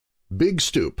Big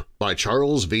Stoop by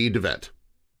Charles V. DeVette.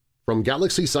 From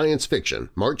Galaxy Science Fiction,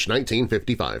 March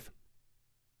 1955.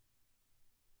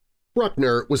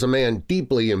 Bruckner was a man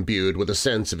deeply imbued with a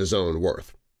sense of his own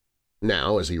worth.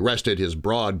 Now, as he rested his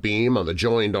broad beam on the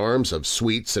joined arms of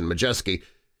Sweets and Majeski,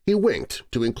 he winked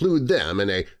to include them in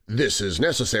a "this is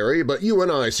necessary, but you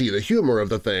and I see the humor of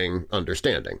the thing"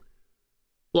 understanding.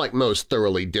 Like most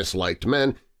thoroughly disliked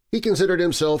men, he considered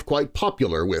himself quite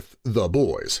popular with the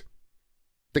boys.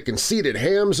 "The conceited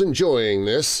ham's enjoying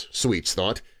this," Sweets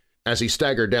thought, as he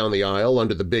staggered down the aisle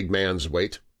under the big man's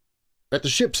weight. At the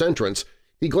ship's entrance,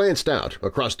 he glanced out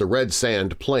across the red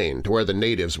sand plain to where the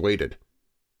natives waited.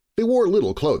 They wore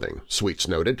little clothing, Sweets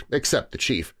noted, except the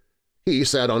chief. He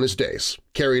sat on his dais,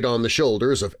 carried on the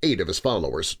shoulders of 8 of his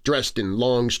followers, dressed in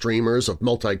long streamers of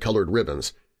multicolored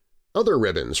ribbons. Other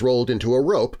ribbons rolled into a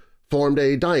rope formed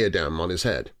a diadem on his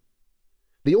head.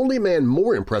 The only man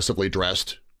more impressively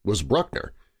dressed was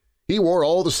Bruckner. He wore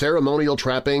all the ceremonial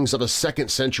trappings of a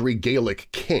second-century Gaelic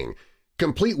king,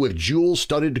 complete with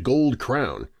jewel-studded gold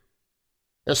crown.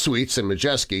 As Sweets and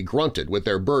Majeski grunted with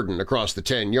their burden across the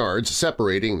 10 yards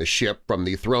separating the ship from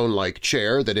the throne-like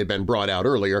chair that had been brought out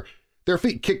earlier, their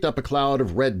feet kicked up a cloud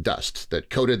of red dust that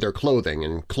coated their clothing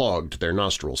and clogged their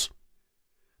nostrils.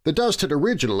 The dust had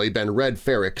originally been red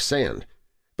ferric sand,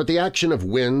 but the action of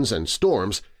winds and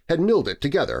storms had milled it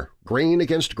together, grain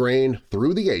against grain,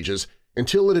 through the ages,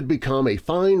 until it had become a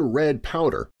fine red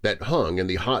powder that hung in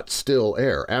the hot, still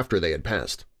air after they had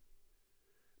passed.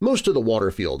 Most of the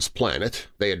Waterfield's planet,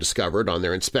 they had discovered on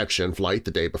their inspection flight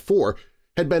the day before,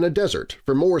 had been a desert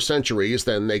for more centuries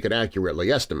than they could accurately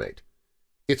estimate.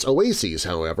 Its oases,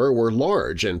 however, were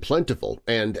large and plentiful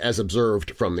and, as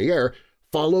observed from the air,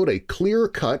 followed a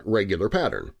clear-cut regular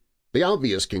pattern. The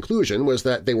obvious conclusion was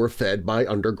that they were fed by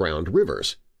underground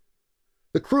rivers.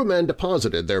 The crewmen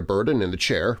deposited their burden in the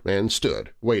chair and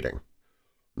stood, waiting.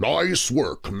 "Nice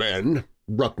work, men,"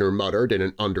 Bruckner muttered in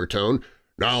an undertone.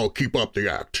 "Now keep up the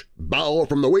act. Bow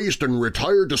from the waist and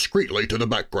retire discreetly to the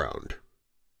background."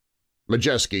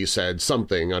 Majeski said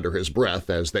something under his breath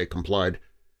as they complied.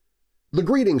 The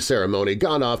greeting ceremony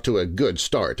got off to a good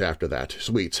start after that,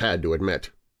 Sweets had to admit.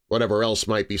 Whatever else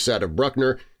might be said of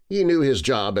Bruckner, he knew his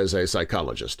job as a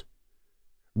psychologist.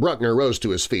 Bruckner rose to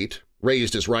his feet,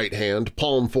 raised his right hand,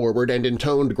 palm forward, and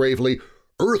intoned gravely,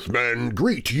 "Earthmen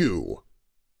greet you."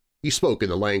 He spoke in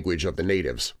the language of the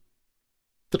natives.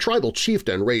 The tribal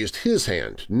chieftain raised his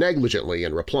hand negligently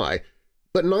in reply,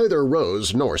 but neither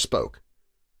rose nor spoke.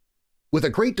 With a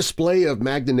great display of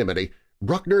magnanimity,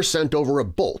 Bruckner sent over a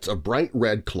bolt of bright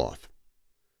red cloth.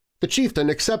 The chieftain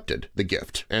accepted the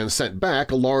gift and sent back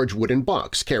a large wooden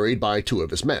box carried by 2 of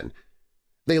his men.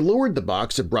 They lowered the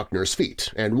box at Bruckner's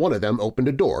feet, and one of them opened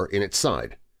a door in its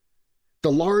side.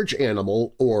 The large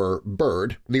animal, or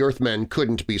bird, the Earthmen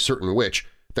couldn't be certain which,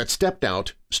 that stepped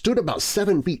out stood about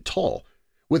 7 feet tall,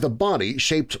 with a body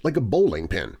shaped like a bowling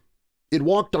pin. It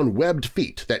walked on webbed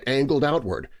feet that angled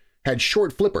outward, had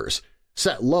short flippers,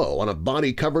 sat low on a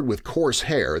body covered with coarse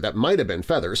hair that might have been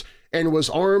feathers, and was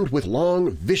armed with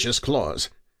long, vicious claws.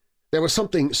 There was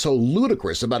something so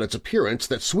ludicrous about its appearance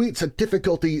that Sweets had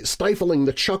difficulty stifling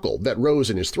the chuckle that rose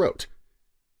in his throat.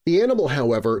 The animal,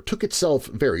 however, took itself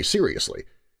very seriously.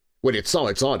 When it saw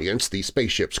its audience, the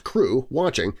spaceship's crew,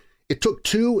 watching, it took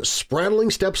 2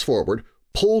 spraddling steps forward,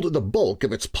 pulled the bulk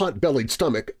of its pot-bellied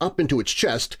stomach up into its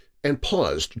chest, and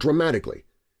paused dramatically.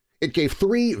 It gave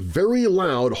 3 very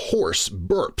loud, hoarse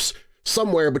burps,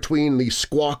 somewhere between the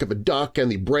squawk of a duck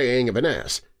and the braying of an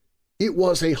ass. It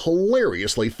was a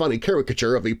hilariously funny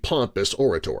caricature of the pompous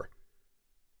orator.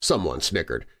 Someone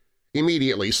snickered.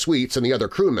 Immediately, Sweets and the other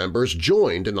crew members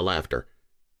joined in the laughter.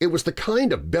 It was the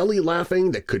kind of belly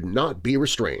laughing that could not be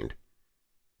restrained.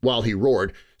 While he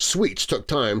roared, Sweets took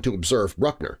time to observe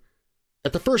Bruckner.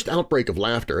 At the first outbreak of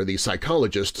laughter, the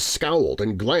psychologist scowled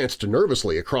and glanced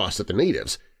nervously across at the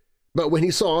natives, but when he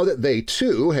saw that they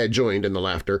too had joined in the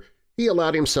laughter, he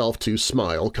allowed himself to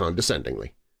smile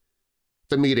condescendingly.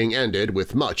 The meeting ended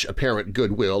with much apparent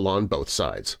goodwill on both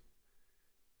sides.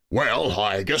 "Well,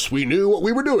 I guess we knew what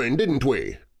we were doing, didn't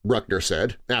we?" Bruckner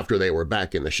said, after they were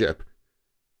back in the ship.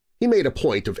 He made a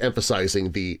point of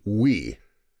emphasizing the "we."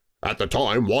 "At the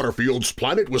time Waterfield's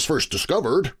planet was first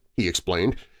discovered," he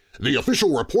explained, "the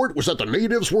official report was that the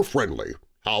natives were friendly.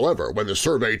 However, when the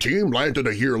survey team landed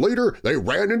a year later, they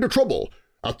ran into trouble.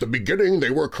 At the beginning they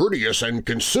were courteous and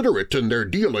considerate in their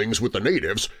dealings with the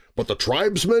natives, but the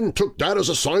tribesmen took that as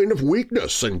a sign of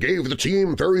weakness and gave the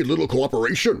team very little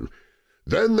cooperation.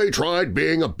 Then they tried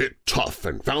being a bit tough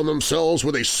and found themselves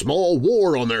with a small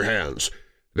war on their hands.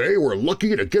 They were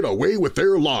lucky to get away with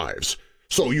their lives.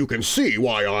 so you can see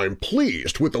why I'm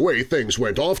pleased with the way things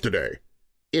went off today."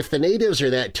 "If the natives are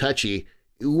that touchy,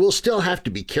 we'll still have to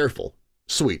be careful,"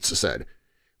 Sweets said.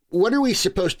 "What are we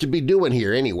supposed to be doing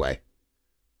here anyway?"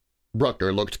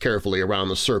 Bruckner looked carefully around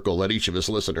the circle at each of his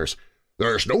listeners.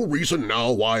 "There's no reason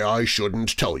now why I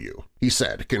shouldn't tell you," he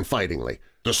said confidingly.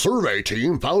 "The survey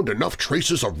team found enough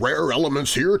traces of rare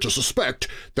elements here to suspect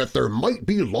that there might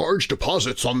be large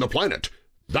deposits on the planet.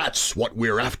 That's what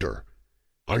we're after."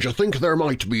 "And you think there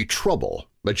might be trouble?"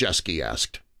 Majeski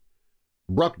asked.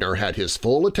 Bruckner had his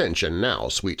full attention now,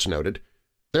 Sweets noted.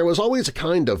 There was always a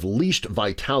kind of leashed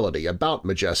vitality about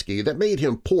Majeski that made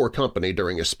him poor company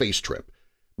during a space trip,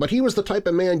 but he was the type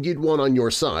of man you'd want on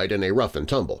your side in a rough and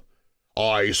tumble.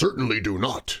 "I certainly do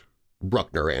not,"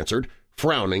 Bruckner answered,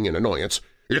 frowning in annoyance.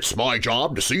 "It's my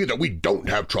job to see that we don't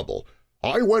have trouble.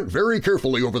 I went very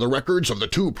carefully over the records of the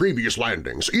 2 previous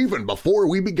landings, even before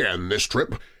we began this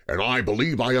trip, and I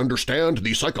believe I understand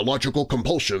the psychological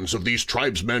compulsions of these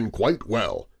tribesmen quite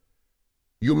well."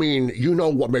 "You mean you know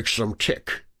what makes them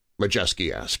tick?"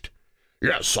 Majeski asked.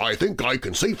 "Yes, I think I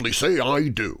can safely say I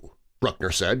do,"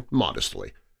 Bruckner said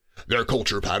modestly. "Their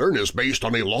culture pattern is based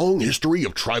on a long history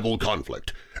of tribal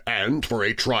conflict, and for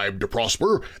a tribe to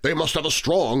prosper, they must have a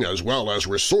strong as well as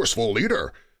resourceful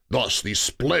leader. Thus the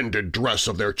splendid dress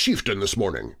of their chieftain this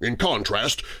morning, in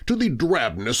contrast to the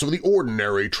drabness of the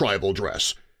ordinary tribal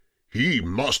dress. He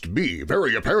must be,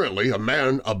 very apparently, a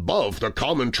man above the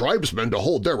common tribesmen to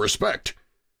hold their respect.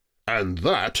 And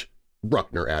that,"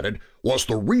 Bruckner added, "was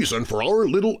the reason for our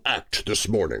little act this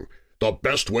morning. The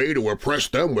best way to impress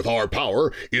them with our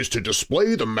power is to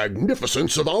display the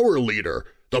magnificence of our leader.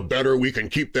 The better we can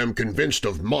keep them convinced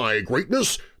of my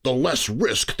greatness, the less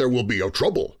risk there will be of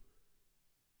trouble."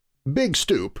 Big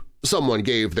Stoop, someone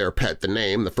gave their pet the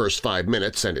name the first 5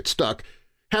 minutes and it stuck,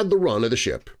 had the run of the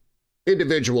ship.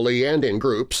 Individually and in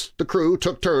groups, the crew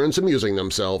took turns amusing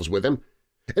themselves with him,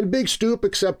 and Big Stoop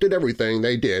accepted everything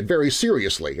they did very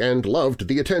seriously and loved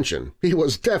the attention. He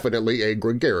was definitely a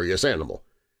gregarious animal.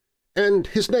 And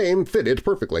his name fitted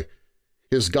perfectly.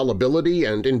 His gullibility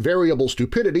and invariable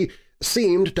stupidity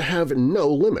seemed to have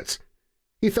no limits.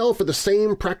 He fell for the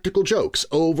same practical jokes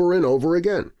over and over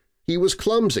again. He was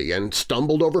clumsy and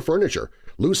stumbled over furniture,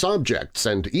 loose objects,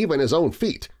 and even his own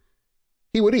feet.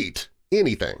 He would eat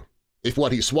anything. If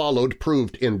what he swallowed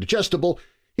proved indigestible,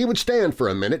 he would stand for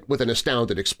a minute with an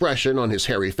astounded expression on his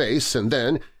hairy face, and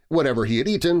then whatever he had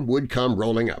eaten would come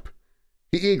rolling up.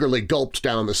 He eagerly gulped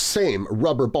down the same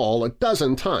rubber ball a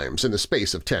dozen times in the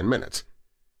space of 10 minutes.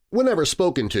 Whenever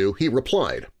spoken to, he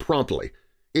replied promptly,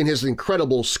 in his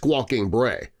incredible squawking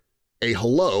bray. A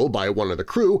hello by one of the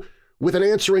crew with an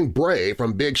answering bray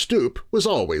from Big Stoop was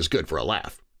always good for a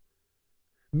laugh.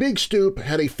 Big Stoop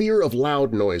had a fear of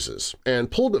loud noises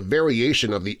and pulled a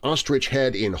variation of the ostrich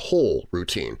head in hole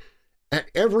routine at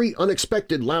every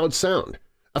unexpected loud sound,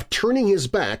 of turning his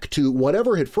back to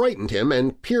whatever had frightened him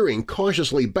and peering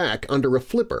cautiously back under a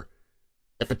flipper.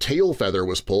 If a tail feather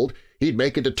was pulled, he'd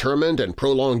make a determined and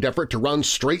prolonged effort to run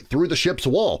straight through the ship's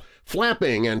wall,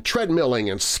 flapping and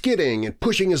treadmilling and skidding and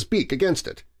pushing his beak against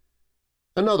it.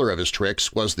 Another of his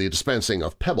tricks was the dispensing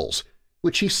of pebbles,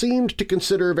 which he seemed to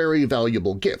consider very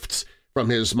valuable gifts from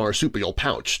his marsupial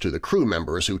pouch to the crew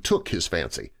members who took his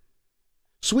fancy.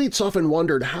 Sweets often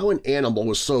wondered how an animal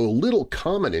with so little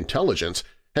common intelligence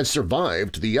had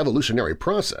survived the evolutionary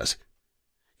process.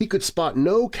 He could spot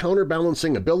no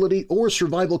counterbalancing ability or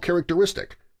survival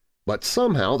characteristic, but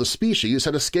somehow the species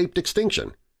had escaped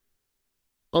extinction.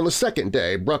 On the second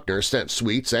day, Bruckner sent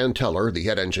Sweets and Teller, the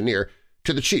head engineer,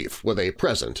 to the chief with a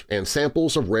present and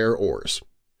samples of rare ores.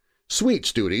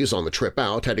 Sweets' duties on the trip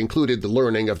out had included the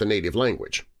learning of the native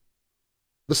language.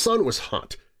 The sun was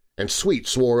hot, and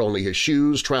Sweets wore only his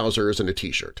shoes, trousers, and a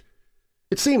T-shirt.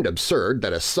 It seemed absurd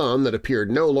that a sun that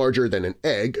appeared no larger than an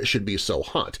egg should be so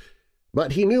hot,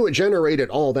 but he knew it generated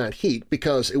all that heat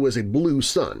because it was a blue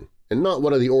sun and not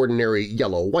one of the ordinary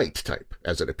yellow-white type,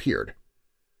 as it appeared.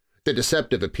 The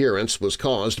deceptive appearance was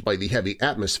caused by the heavy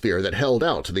atmosphere that held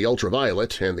out the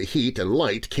ultraviolet, and the heat and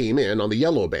light came in on the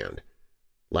yellow band.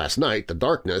 Last night the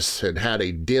darkness had had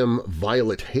a dim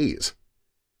violet haze.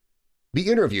 The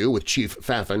interview with Chief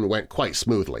Faffin went quite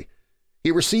smoothly.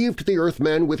 He received the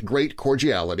Earthmen with great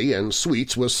cordiality, and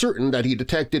Sweets was certain that he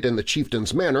detected in the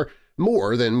chieftain's manner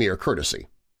more than mere courtesy.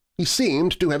 He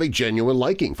seemed to have a genuine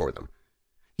liking for them.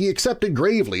 He accepted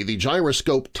gravely the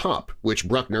gyroscope top which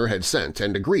Bruckner had sent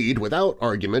and agreed without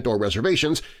argument or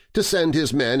reservations to send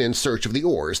his men in search of the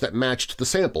ores that matched the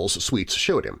samples Sweets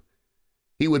showed him.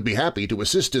 He would be happy to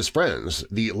assist his friends,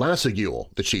 the Lassagule,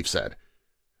 the chief said.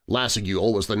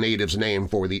 Lassagule was the natives' name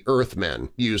for the Earthmen,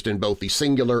 used in both the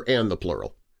singular and the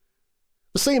plural.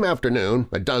 The same afternoon,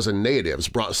 a dozen natives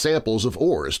brought samples of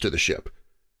ores to the ship.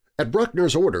 At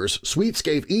Bruckner's orders, Sweets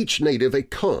gave each native a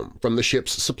comb from the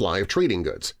ship's supply of trading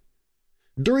goods.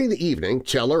 During the evening,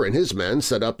 Teller and his men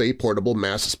set up a portable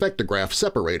mass spectrograph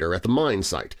separator at the mine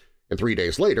site, and 3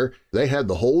 days later they had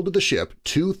the hold of the ship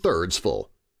 2/3 full.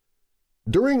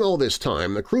 During all this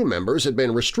time, the crew members had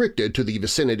been restricted to the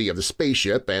vicinity of the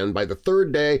spaceship and by the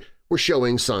 3rd day were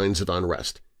showing signs of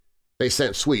unrest. They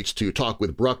sent Sweets to talk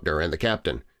with Bruckner and the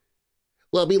captain.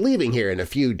 "We'll be leaving here in a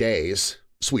few days,"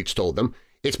 Sweets told them.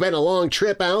 "It's been a long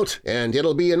trip out, and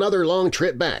it'll be another long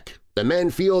trip back. The men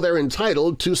feel they're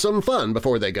entitled to some fun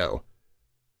before they go."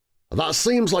 "That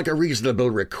seems like a reasonable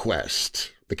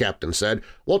request," the captain said.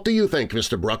 "What do you think,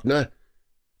 Mr. Bruckner?"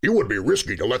 "It would be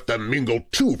risky to let them mingle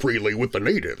too freely with the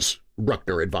natives,"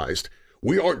 Bruckner advised.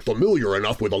 "We aren't familiar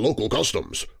enough with the local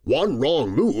customs. One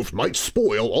wrong move might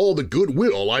spoil all the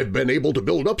goodwill I've been able to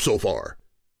build up so far."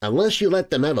 "Unless you let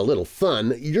them have a little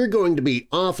fun, you're going to be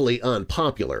awfully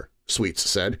unpopular," Sweets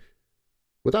said.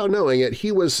 Without knowing it,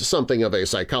 he was something of a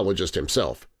psychologist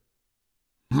himself.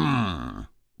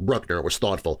 Bruckner was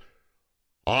thoughtful.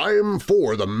 "I'm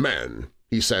for the men,"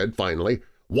 he said finally.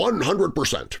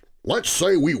 100%. Let's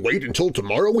say we wait until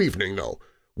tomorrow evening, though.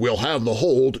 We'll have the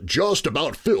hold just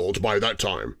about filled by that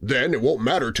time. Then it won't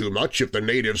matter too much if the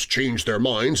natives change their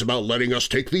minds about letting us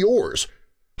take the oars.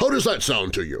 How does that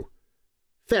sound to you?"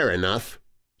 "Fair enough,"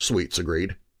 Sweets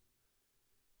agreed.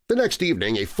 The next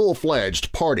evening a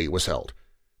full-fledged party was held.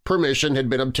 Permission had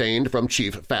been obtained from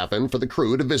Chief Faffin for the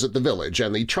crew to visit the village,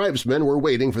 and the tribesmen were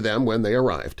waiting for them when they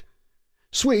arrived.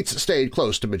 Sweets stayed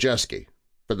close to Majeski.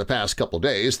 For the past couple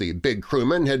days the big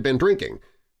crewman had been drinking,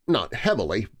 not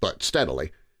heavily but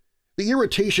steadily. The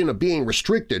irritation of being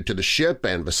restricted to the ship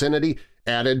and vicinity,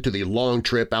 added to the long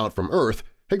trip out from Earth,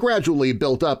 had gradually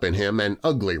built up in him an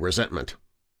ugly resentment.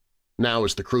 Now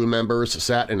as the crew members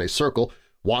sat in a circle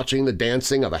watching the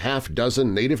dancing of a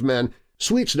half-dozen native men,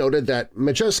 Sweets noted that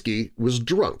Majeski was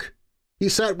drunk. He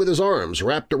sat with his arms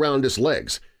wrapped around his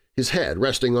legs, his head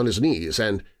resting on his knees,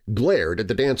 and glared at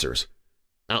the dancers.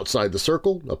 Outside the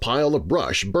circle, a pile of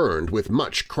brush burned with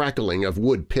much crackling of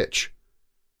wood pitch.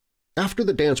 After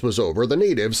the dance was over, the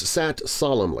natives sat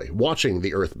solemnly, watching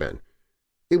the Earthmen.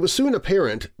 It was soon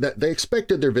apparent that they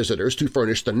expected their visitors to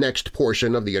furnish the next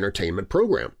portion of the entertainment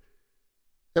program.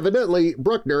 Evidently,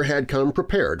 Bruckner had come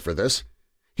prepared for this.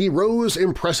 He rose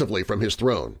impressively from his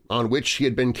throne, on which he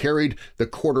had been carried the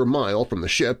 1/4 mile from the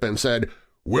ship, and said,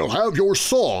 "We'll have your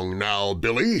song now,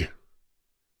 Billy."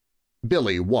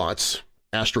 Billy Watts,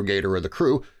 astrogator of the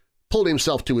crew, pulled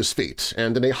himself to his feet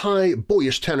and in a high,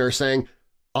 boyish tenor sang,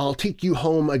 "I'll take you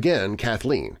home again,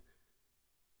 Kathleen."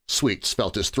 Sweets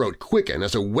felt his throat quicken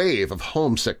as a wave of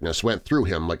homesickness went through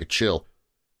him like a chill.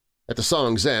 At the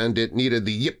song's end it needed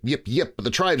the yip yip yip of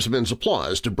the tribesmen's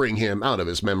applause to bring him out of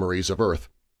his memories of Earth.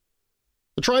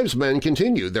 The tribesmen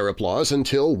continued their applause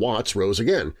until Watts rose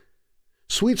again.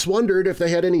 Sweets wondered if they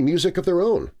had any music of their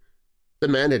own. The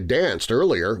men had danced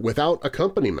earlier without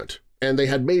accompaniment, and they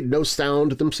had made no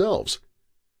sound themselves.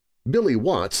 Billy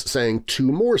Watts sang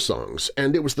 2 more songs,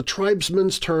 and it was the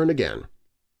tribesmen's turn again.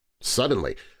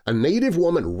 Suddenly, a native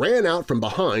woman ran out from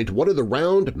behind one of the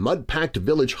round, mud-packed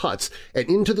village huts and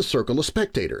into the circle of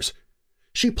spectators.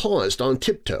 She paused on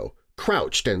tiptoe,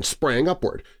 crouched and sprang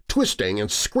upward, twisting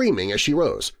and screaming as she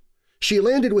rose. She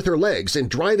landed with her legs in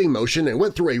driving motion and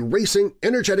went through a racing,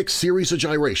 energetic series of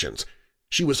gyrations.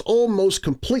 She was almost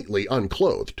completely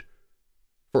unclothed.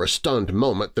 For a stunned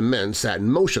moment the men sat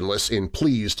motionless in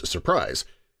pleased surprise.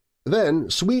 Then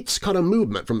Sweets caught a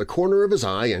movement from the corner of his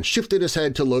eye and shifted his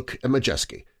head to look at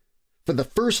Majeski. For the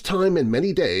first time in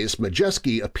many days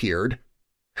Majeski appeared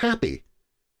happy.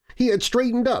 He had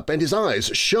straightened up and his eyes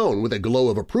shone with a glow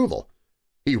of approval.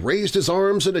 He raised his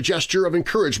arms in a gesture of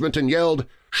encouragement and yelled,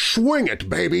 "Swing it,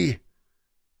 baby!"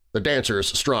 The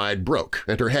dancer's stride broke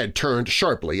and her head turned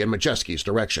sharply in Majeski's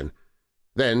direction.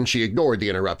 Then she ignored the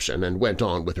interruption and went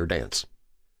on with her dance.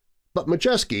 But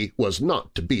Majeski was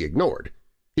not to be ignored.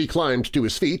 He climbed to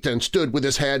his feet and stood with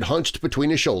his head hunched between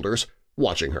his shoulders,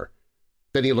 watching her.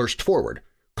 Then he lurched forward,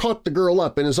 caught the girl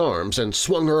up in his arms, and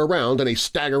swung her around in a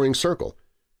staggering circle.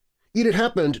 It had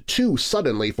happened too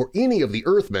suddenly for any of the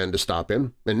Earthmen to stop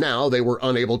him, and now they were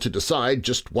unable to decide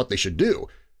just what they should do.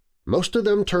 Most of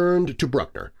them turned to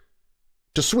Bruckner.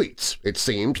 To Sweets it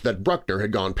seemed that Bruckner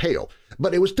had gone pale,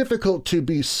 but it was difficult to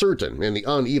be certain in the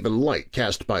uneven light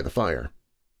cast by the fire.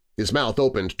 His mouth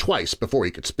opened twice before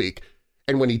he could speak,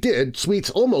 and when he did, Sweets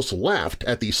almost laughed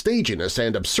at the staginess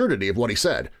and absurdity of what he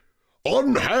said.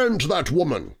 "Unhand that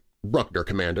woman!" Bruckner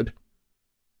commanded.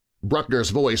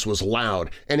 Bruckner's voice was loud,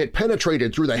 and it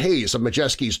penetrated through the haze of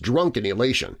Majeski's drunken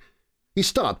elation. He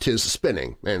stopped his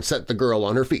spinning and set the girl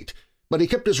on her feet, but he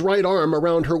kept his right arm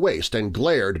around her waist and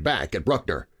glared back at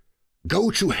Bruckner.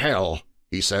 "Go to hell,"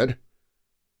 he said.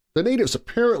 The natives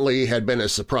apparently had been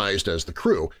as surprised as the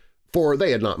crew, for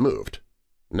they had not moved.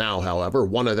 Now, however,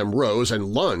 one of them rose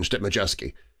and lunged at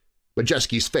Majeski.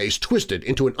 Majeski's face twisted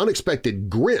into an unexpected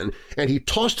grin, and he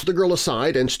tossed the girl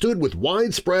aside and stood with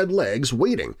widespread legs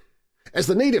waiting. As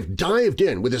the native dived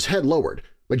in with his head lowered,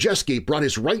 Majeski brought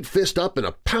his right fist up in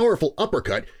a powerful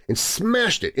uppercut and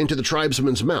smashed it into the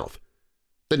tribesman's mouth.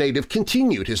 The native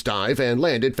continued his dive and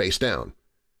landed face down.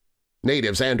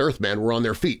 Natives and Earthmen were on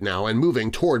their feet now and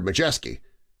moving toward Majeski.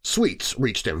 Sweets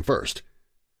reached him first.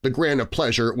 The grin of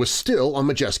pleasure was still on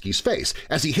Majeski's face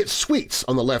as he hit Sweets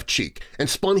on the left cheek and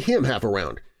spun him half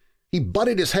around. He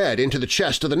butted his head into the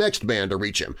chest of the next man to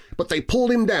reach him, but they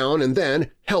pulled him down and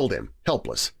then held him,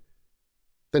 helpless.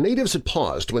 The natives had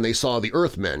paused when they saw the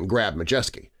Earthmen grab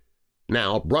Majeski.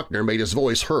 Now Bruckner made his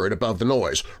voice heard above the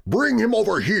noise. "Bring him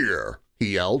over here!"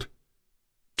 he yelled.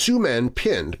 Two men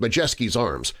pinned Majeski's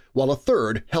arms, while a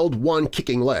third held one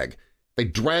kicking leg. They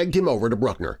dragged him over to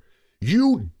Bruckner.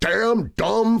 "You damn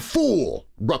dumb fool!"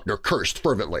 Bruckner cursed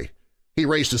fervently. He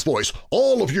raised his voice.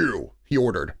 "All of you!" he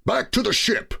ordered. "Back to the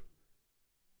ship!"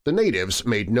 The natives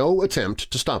made no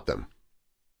attempt to stop them.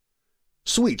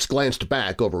 Sweets glanced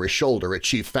back over his shoulder at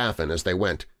Chief Faffin as they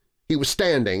went. He was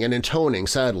standing and intoning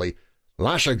sadly,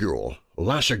 "Lashagul,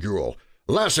 Lashagul,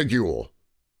 Lashagul."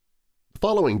 The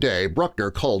following day,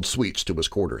 Bruckner called Sweets to his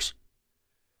quarters.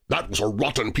 "That was a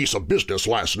rotten piece of business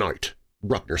last night,"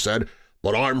 Bruckner said,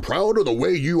 "but I'm proud of the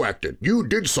way you acted. You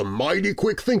did some mighty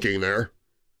quick thinking there."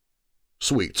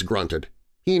 Sweets grunted.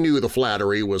 He knew the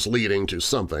flattery was leading to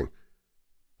something.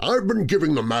 "I've been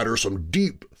giving the matter some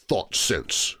deep thought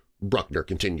since," Bruckner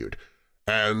continued,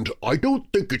 "and I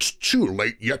don't think it's too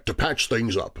late yet to patch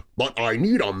things up, but I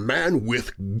need a man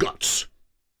with guts."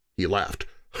 He laughed.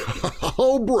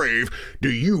 "How brave do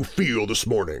you feel this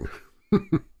morning?"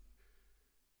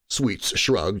 Sweets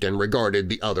shrugged and regarded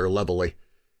the other levelly.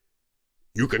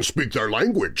 "You can speak their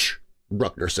language,"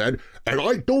 Bruckner said, "and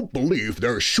I don't believe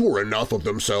they're sure enough of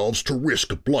themselves to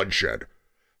risk bloodshed.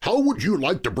 How would you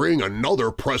like to bring another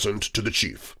present to the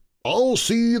chief? I'll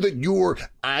see that you're—"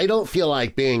 "I don't feel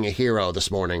like being a hero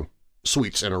this morning,"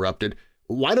 Sweets interrupted.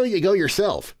 "Why don't you go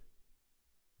yourself?"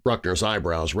 Bruckner's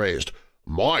eyebrows raised.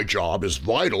 "My job is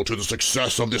vital to the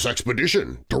success of this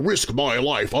expedition. To risk my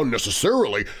life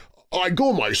unnecessarily, I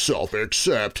go myself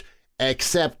except—"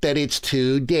 "Except that it's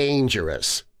too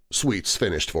dangerous," Sweets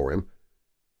finished for him.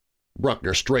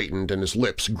 Bruckner straightened and his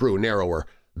lips grew narrower.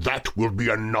 "That will be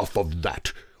enough of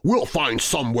that. We'll find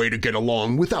some way to get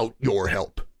along without your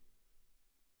help."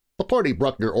 The party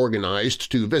Bruckner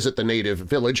organized to visit the native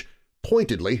village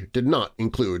pointedly did not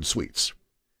include Sweets.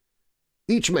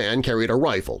 Each man carried a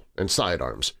rifle and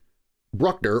sidearms.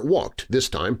 Bruckner walked, this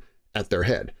time, at their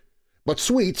head. But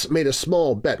Sweets made a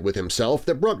small bet with himself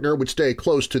that Bruckner would stay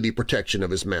close to the protection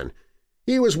of his men.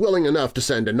 He was willing enough to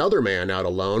send another man out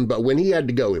alone, but when he had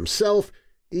to go himself,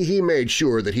 he made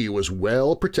sure that he was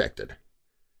well protected.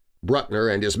 Bruckner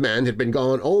and his men had been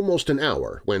gone almost an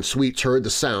hour when Sweets heard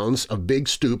the sounds of Big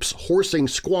Stoop's hoarsing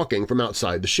squawking from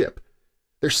outside the ship.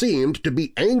 There seemed to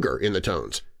be anger in the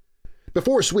tones.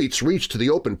 Before Sweets reached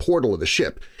the open portal of the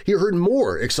ship, he heard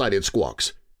more excited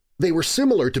squawks. They were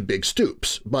similar to Big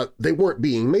Stoop's, but they weren't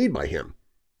being made by him.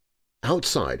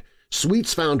 Outside,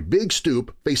 Sweets found Big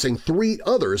Stoop facing three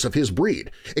others of his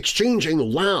breed, exchanging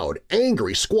loud,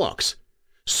 angry squawks.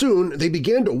 Soon they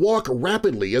began to walk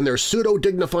rapidly in their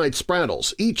pseudo-dignified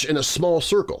spraddles, each in a small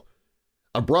circle.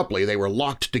 Abruptly they were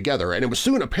locked together, and it was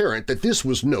soon apparent that this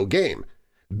was no game.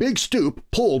 Big Stoop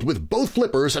pulled with both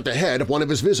flippers at the head of one of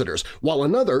his visitors, while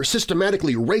another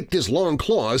systematically raked his long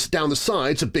claws down the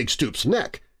sides of Big Stoop's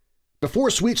neck.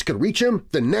 Before Sweets could reach him,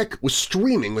 the neck was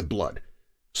streaming with blood.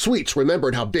 Sweets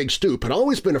remembered how Big Stoop had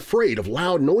always been afraid of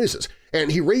loud noises,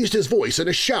 and he raised his voice in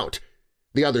a shout.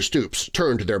 The other Stoops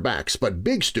turned their backs, but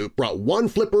Big Stoop brought one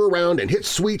flipper around and hit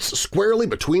Sweets squarely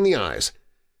between the eyes.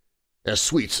 As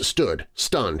Sweets stood,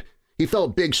 stunned, he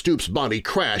felt Big Stoop's body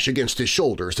crash against his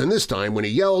shoulders, and this time when he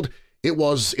yelled, it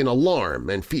was in alarm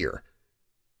and fear.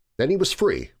 Then he was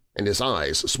free, and his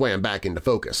eyes swam back into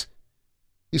focus.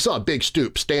 He saw Big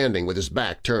Stoop standing with his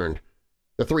back turned.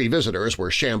 The three visitors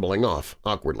were shambling off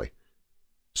awkwardly.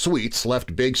 Sweets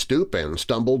left Big Stoop and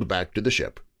stumbled back to the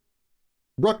ship.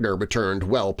 Bruckner returned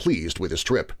well pleased with his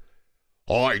trip.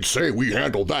 "I'd say we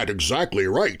handled that exactly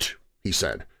right," he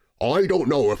said. "I don't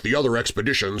know if the other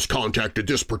expeditions contacted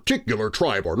this particular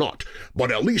tribe or not,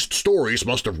 but at least stories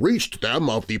must have reached them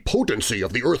of the potency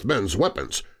of the Earthmen's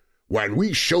weapons. When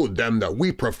we showed them that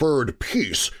we preferred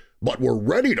peace, but we're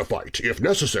ready to fight if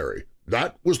necessary.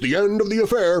 That was the end of the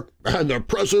affair, and the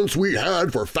presents we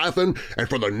had for Fathin and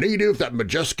for the native that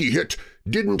Majeski hit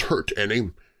didn't hurt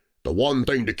any. The one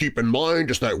thing to keep in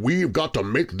mind is that we've got to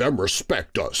make them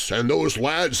respect us, and those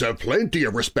lads have plenty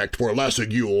of respect for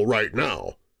Lassigule right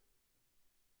now."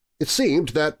 It seemed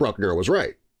that Bruckner was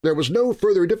right. There was no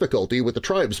further difficulty with the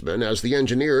tribesmen as the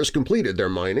engineers completed their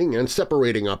mining and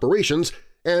separating operations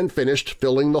and finished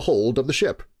filling the hold of the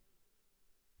ship.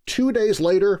 2 days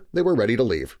later, they were ready to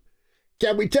leave.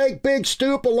 "Can we take Big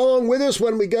Stoop along with us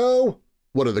when we go?"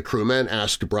 one of the crewmen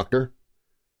asked Bruckner.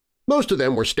 Most of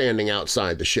them were standing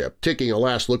outside the ship, taking a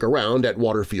last look around at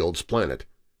Waterfield's planet.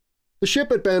 The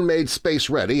ship had been made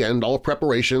space-ready and all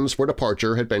preparations for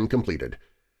departure had been completed.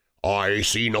 "I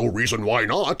see no reason why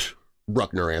not,"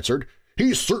 Bruckner answered.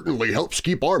 "He certainly helps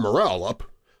keep our morale up.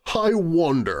 I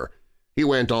wonder," he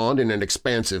went on in an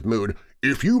expansive mood,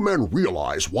 "if you men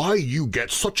realize why you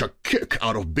get such a kick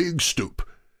out of Big Stoop.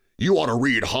 You ought to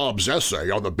read Hobbes'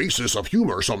 essay on the basis of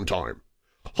humor sometime.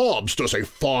 Hobbes does a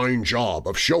fine job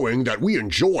of showing that we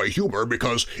enjoy humor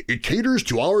because it caters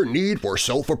to our need for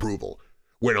self-approval.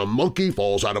 When a monkey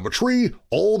falls out of a tree,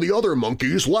 all the other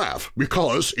monkeys laugh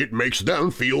because it makes them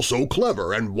feel so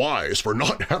clever and wise for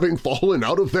not having fallen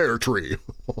out of their tree.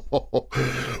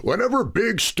 Whenever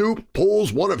Big Stoop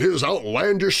pulls one of his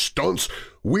outlandish stunts,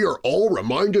 we are all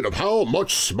reminded of how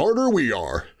much smarter we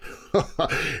are.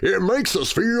 It makes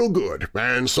us feel good,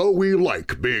 and so we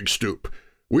like Big Stoop.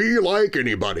 We like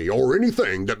anybody or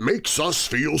anything that makes us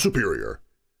feel superior."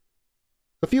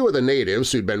 A few of the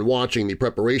natives who'd been watching the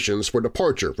preparations for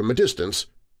departure from a distance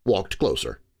walked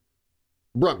closer.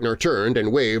 Bruckner turned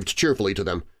and waved cheerfully to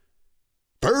them.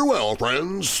 "Farewell,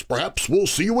 friends. Perhaps we'll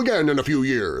see you again in a few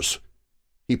years."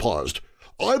 He paused.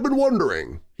 "I've been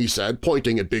wondering," he said,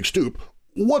 pointing at Big Stoop,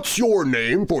 "what's your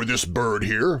name for this bird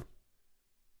here?"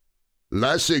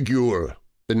 "Lassigule,"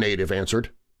 the native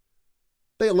answered.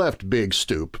 They left Big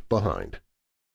Stoop behind.